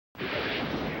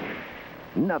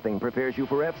Nothing prepares you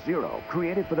for F-Zero,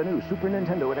 created for the new Super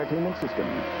Nintendo Entertainment System.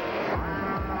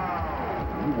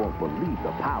 You won't believe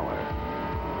the power.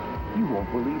 You won't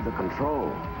believe the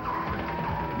control.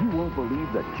 You won't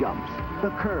believe the jumps, the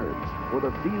curves, or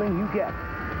the feeling you get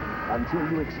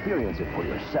until you experience it for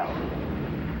yourself.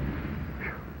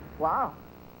 Wow,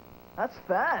 that's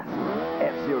fast.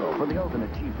 F-Zero for the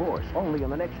ultimate G-Force, only on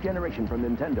the next generation from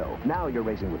Nintendo. Now you're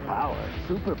racing with power,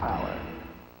 superpower.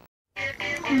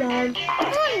 Mom.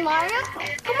 Come on, Mario.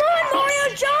 Come on,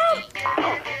 Mario, jump!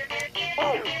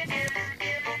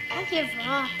 Don't give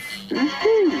up.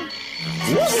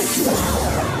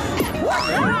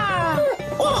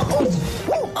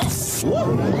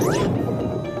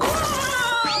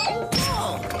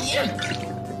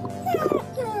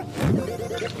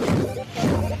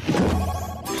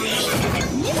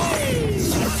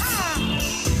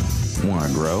 Want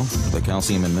to grow? The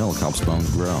calcium in milk helps bones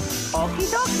grow.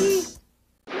 Okie dokie.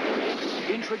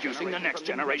 Introducing the next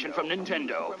generation from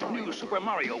Nintendo. New Super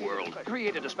Mario World,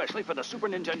 created especially for the Super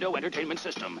Nintendo Entertainment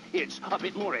System. It's a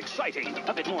bit more exciting,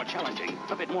 a bit more challenging,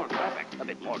 a bit more graphic, a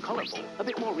bit more colorful, a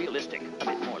bit more realistic, a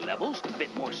bit more levels, a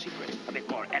bit more secret, a bit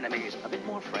more enemies, a bit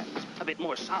more friends, a bit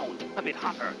more sound, a bit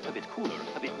hotter, a bit cooler,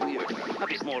 a bit weird, a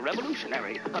bit more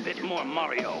revolutionary, a bit more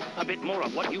Mario, a bit more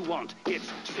of what you want.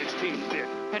 It's 16-bit,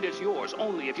 and it's yours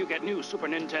only if you get new Super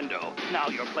Nintendo. Now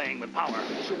you're playing with power,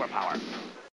 superpower.